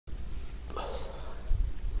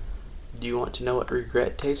Do you want to know what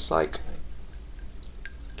regret tastes like?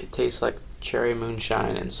 It tastes like cherry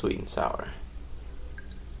moonshine and sweet and sour.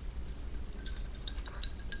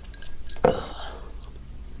 Ugh.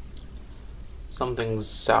 Something's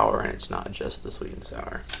sour and it's not just the sweet and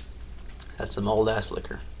sour. That's some old ass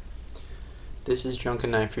liquor. This is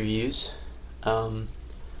Drunken Knife Reviews. Talking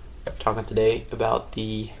today about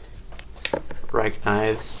the Rike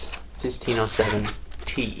Knives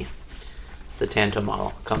 1507T. It's the Tanto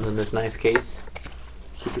model. Comes in this nice case.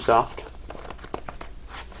 Super soft.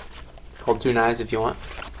 Hold two knives if you want.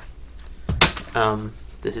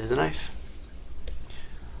 This is the knife.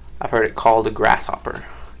 I've heard it called a grasshopper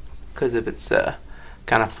because of its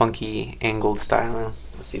kind of funky angled styling.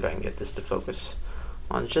 Let's see if I can get this to focus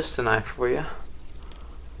on just the knife for you.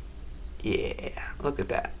 Yeah, look at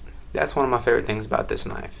that. That's one of my favorite things about this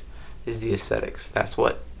knife, is the aesthetics. That's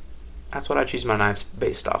what I choose my knives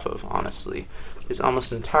based off of, honestly. It's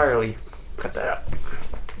almost entirely, cut that out,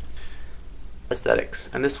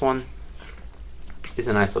 aesthetics. And this one is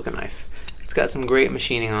a nice looking knife. It's got some great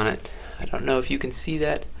machining on it. I don't know if you can see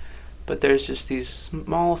that, but there's just these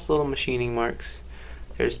smallest little machining marks.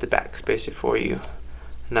 There's the back spacer for you.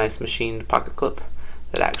 A nice machined pocket clip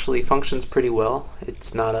that actually functions pretty well.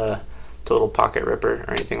 It's not a total pocket ripper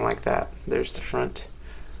or anything like that. There's the front.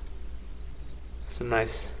 Some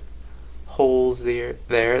nice holes there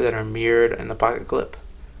that are mirrored in the pocket clip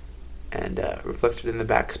and reflected in the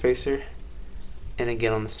back spacer, and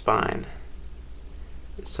again on the spine.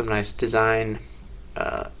 Some nice design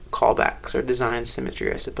callbacks or design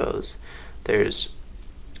symmetry, I suppose. There's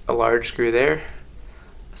a large screw there,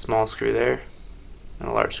 a small screw there, and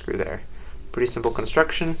a large screw there. Pretty simple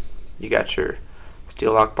construction. You got your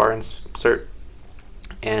steel lock bar insert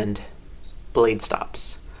and blade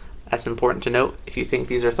stops. That's important to note. If you think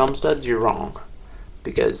these are thumb studs, you're wrong,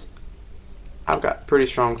 because I've got pretty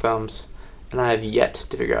strong thumbs and I have yet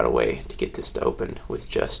to figure out a way to get this to open with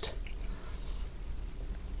just,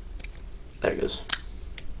 there it goes.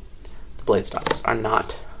 The blade stops are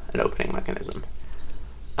not an opening mechanism.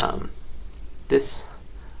 This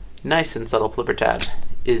nice and subtle flipper tab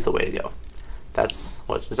is the way to go. That's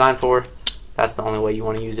what it's designed for. That's the only way you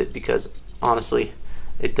want to use it, because honestly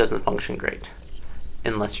it doesn't function great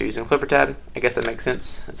unless you're using flipper tab. I guess that makes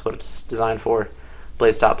sense. That's what it's designed for.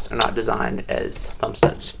 Blade stops are not designed as thumb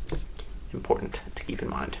studs. Important to keep in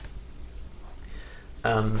mind.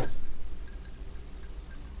 My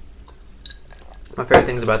favorite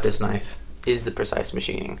things about this knife is the precise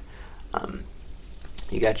machining.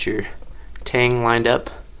 You got your tang lined up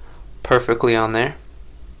perfectly on there.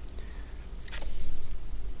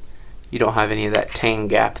 You don't have any of that tang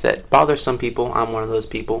gap that bothers some people. I'm one of those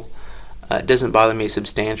people. It doesn't bother me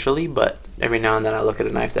substantially, but every now and then I look at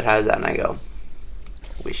a knife that has that and I go,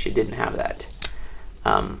 wish it didn't have that.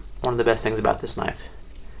 One of the best things about this knife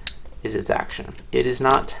is its action. It is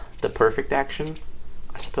not the perfect action,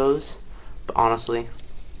 I suppose, but honestly,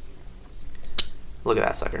 look at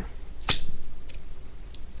that sucker.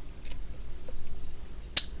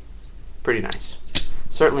 Pretty nice.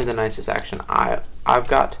 Certainly the nicest action I've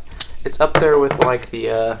got. It's up there with like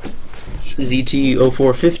the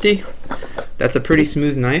ZT-0450. That's a pretty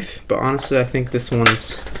smooth knife, but honestly I think this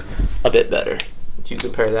one's a bit better. If you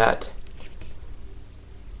compare that,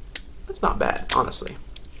 it's not bad, honestly.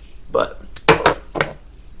 But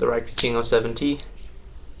the Rike 1507T,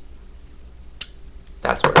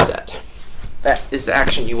 that's where it's at. That is the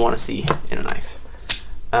action you want to see in a knife.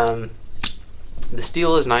 The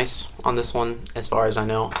steel is nice on this one, as far as I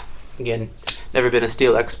know. Again, never been a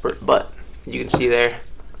steel expert, but you can see there,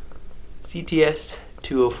 CTS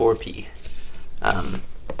 204P.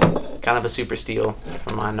 Kind of a super steel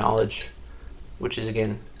from my knowledge, which is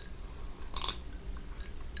again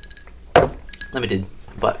limited,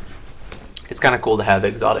 but it's kind of cool to have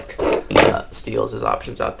exotic steels as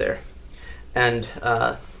options out there. And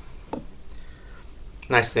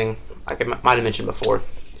nice thing, like I might have mentioned before,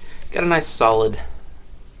 got a nice solid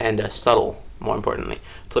and subtle, more importantly,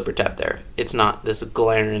 flipper tab there. It's not this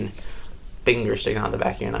glaring finger sticking out the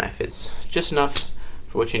back of your knife. It's just enough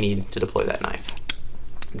for what you need to deploy that knife.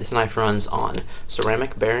 This knife runs on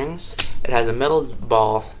ceramic bearings. It has a metal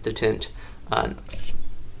ball detent. I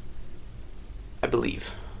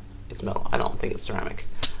believe it's metal. I don't think it's ceramic.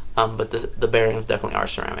 But the bearings definitely are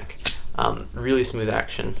ceramic. Really smooth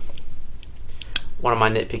action. One of my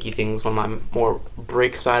nitpicky things, one of my more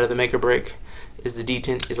break side of the make or break, is the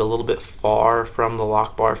detent is a little bit far from the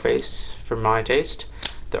lock bar face for my taste.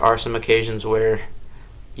 There are some occasions where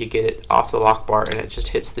you get it off the lock bar and it just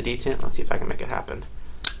hits the detent. Let's see if I can make it happen.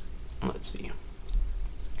 Let's see.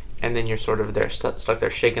 And then you're sort of there stuck there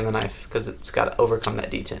shaking the knife because it's got to overcome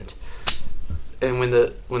that detent. and when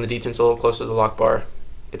the detent's a little closer to the lock bar,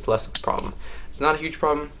 it's less of a problem. It's not a huge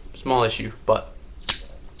problem, small issue, but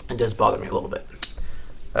it does bother me a little bit.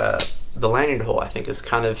 The lanyard hole, I think, is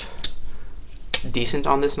kind of decent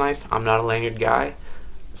on this knife. I'm not a lanyard guy,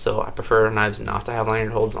 so I prefer knives not to have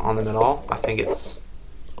lanyard holes on them at all. I think it's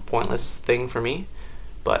a pointless thing for me,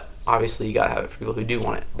 but obviously you gotta have it for people who do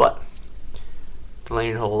want it. But the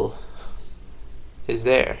lanyard hole is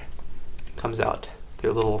there. It comes out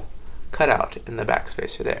through a little cutout in the back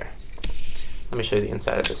spacer there. Let me show you the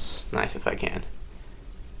inside of this knife if I can.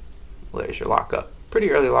 Well, there's your lockup.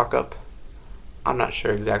 Pretty early lockup. I'm not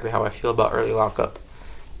sure exactly how I feel about early lockup,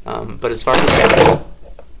 but as far as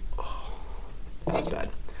that's bad.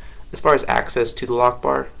 As far as access to the lock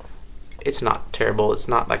bar, it's not terrible. It's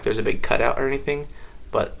not like there's a big cutout or anything,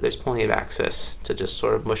 but there's plenty of access to just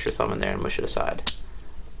sort of mush your thumb in there and mush it aside.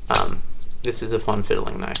 This is a fun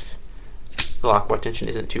fiddling knife. The lock bar tension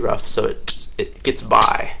isn't too rough, so it gets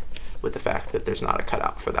by with the fact that there's not a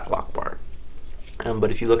cutout for that lock bar. But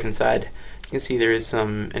if you look inside, you can see there is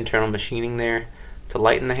some internal machining there to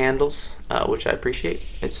lighten the handles, which I appreciate.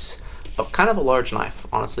 It's kind of a large knife,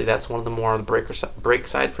 honestly. That's one of the more on the break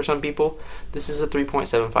side for some people. This is a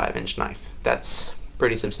 3.75 inch knife. That's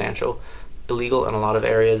pretty substantial. Illegal in a lot of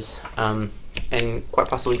areas, and quite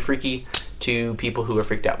possibly freaky to people who are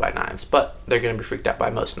freaked out by knives, but they're going to be freaked out by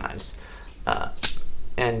most knives.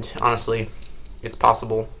 And honestly, it's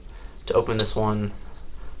possible to open this one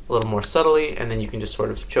a little more subtly, and then you can just sort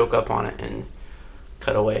of choke up on it and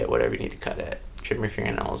cut away at whatever you need to cut at, trim your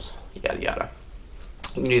fingernails, yada yada.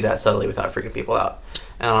 You can do that subtly without freaking people out.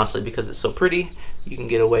 And honestly, because it's so pretty, you can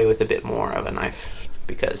get away with a bit more of a knife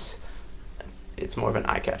because it's more of an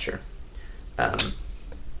eye catcher.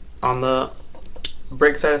 On the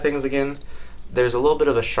break side of things, again, there's a little bit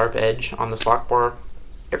of a sharp edge on this lock bar.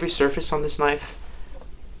 Every surface on this knife,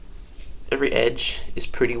 every edge is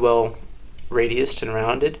pretty well radiused and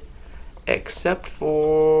rounded, except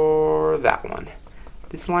for that one.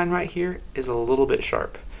 This line right here is a little bit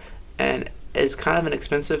sharp, and it's kind of an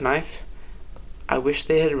expensive knife. I wish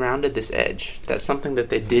they had rounded this edge. That's something that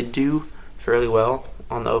they did do fairly well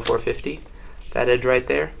on the 0450. That edge right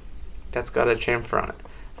there, that's got a chamfer on it,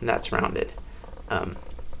 and that's rounded.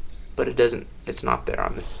 But it doesn't. It's not there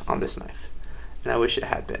on this knife, and I wish it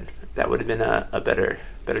had been. That would have been a better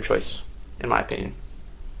choice, in my opinion.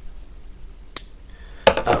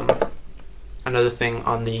 Another thing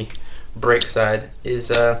on the break side is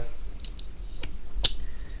the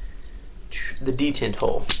detent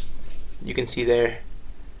hole. You can see there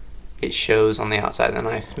it shows on the outside of the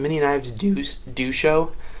knife. Many knives do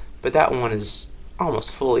show, but that one is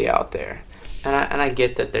almost fully out there. And I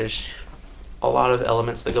get that there's a lot of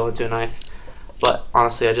elements that go into a knife, but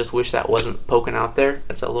honestly, I just wish that wasn't poking out there.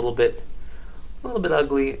 It's a little bit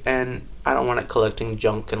ugly, and I don't want it collecting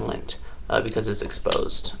junk and lint because it's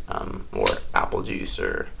exposed, or apple juice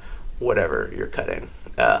or whatever you're cutting.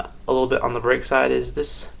 A little bit on the break side is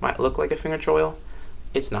this might look like a finger choil.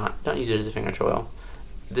 It's not. Don't use it as a finger choil.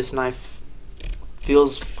 This knife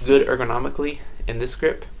feels good ergonomically in this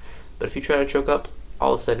grip, but if you try to choke up,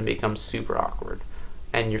 all of a sudden it becomes super awkward,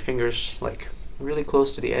 and your fingers like really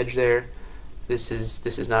close to the edge there. This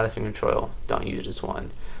is not a finger choil. Don't use it as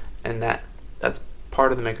one, and that's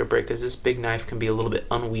part of the make or break. Is this big knife can be a little bit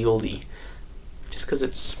unwieldy, just because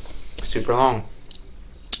it's super long.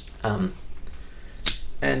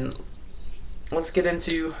 And let's get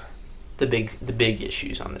into the big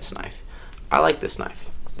issues on this knife. I like this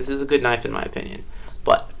knife. This is a good knife in my opinion,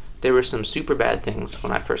 but there were some super bad things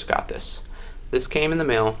when I first got this. This came in the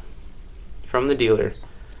mail from the dealer,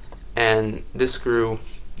 and this screw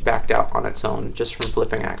backed out on its own just from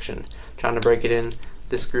flipping action. Trying to break it in,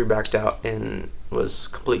 this screw backed out and was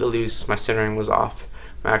completely loose. My centering was off.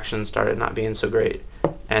 My action started not being so great,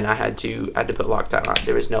 and I had to put Loctite on it.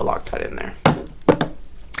 There was no Loctite in there.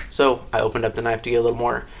 So I opened up the knife to get a little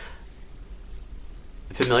more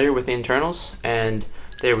familiar with the internals, and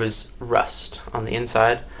there was rust on the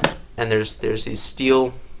inside, and there's these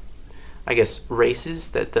steel, I guess,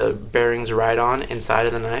 races that the bearings ride on inside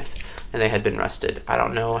of the knife, and they had been rusted. I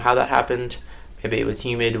don't know how that happened. Maybe it was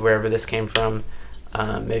humid wherever this came from.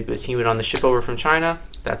 Maybe it was humid on the ship over from China.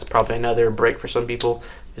 That's probably another break for some people,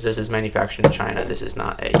 because this is manufactured in China. This is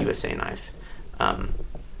not a USA knife.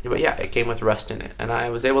 But yeah, it came with rust in it, and I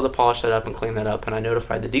was able to polish that up and clean that up, and I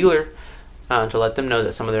notified the dealer to let them know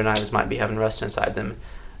that some of their knives might be having rust inside them.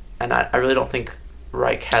 And I really don't think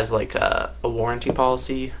Rike has like a warranty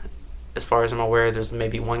policy. As far as I'm aware, there's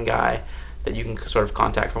maybe one guy that you can sort of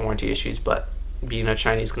contact for warranty issues, but being a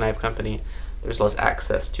Chinese knife company, there's less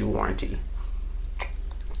access to warranty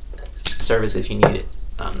service if you need it.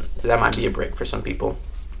 So that might be a break for some people.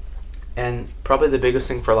 And probably the biggest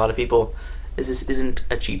thing for a lot of people is this isn't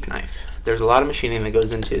a cheap knife. There's a lot of machining that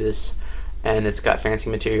goes into this, and it's got fancy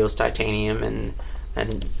materials, titanium and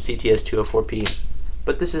CTS 204P.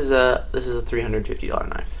 But this is a $350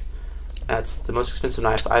 knife. That's the most expensive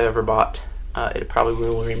knife I've ever bought. It probably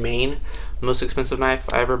will remain the most expensive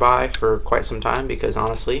knife I ever buy for quite some time, because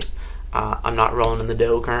honestly, I'm not rolling in the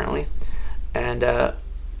dough currently, and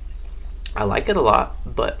I like it a lot.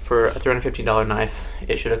 But for a $350 knife,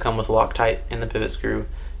 it should have come with Loctite in the pivot screw.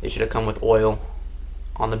 It should have come with oil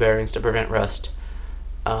on the bearings to prevent rust.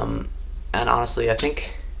 And honestly, I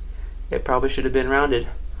think it probably should have been rounded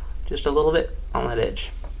just a little bit on that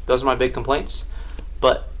edge. Those are my big complaints,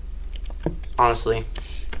 but honestly,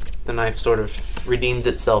 the knife sort of redeems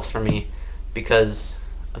itself for me because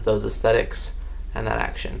of those aesthetics and that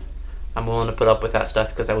action. I'm willing to put up with that stuff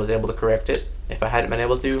because I was able to correct it. If I hadn't been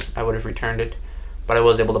able to, I would have returned it, but I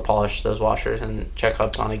was able to polish those washers and check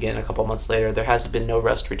up on again a couple months later. There has been no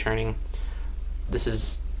rust returning. This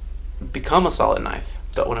has become a solid knife,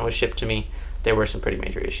 but when it was shipped to me, there were some pretty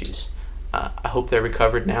major issues. I hope they're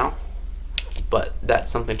recovered now, but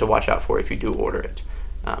that's something to watch out for if you do order it.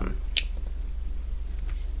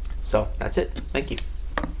 So that's it. Thank you.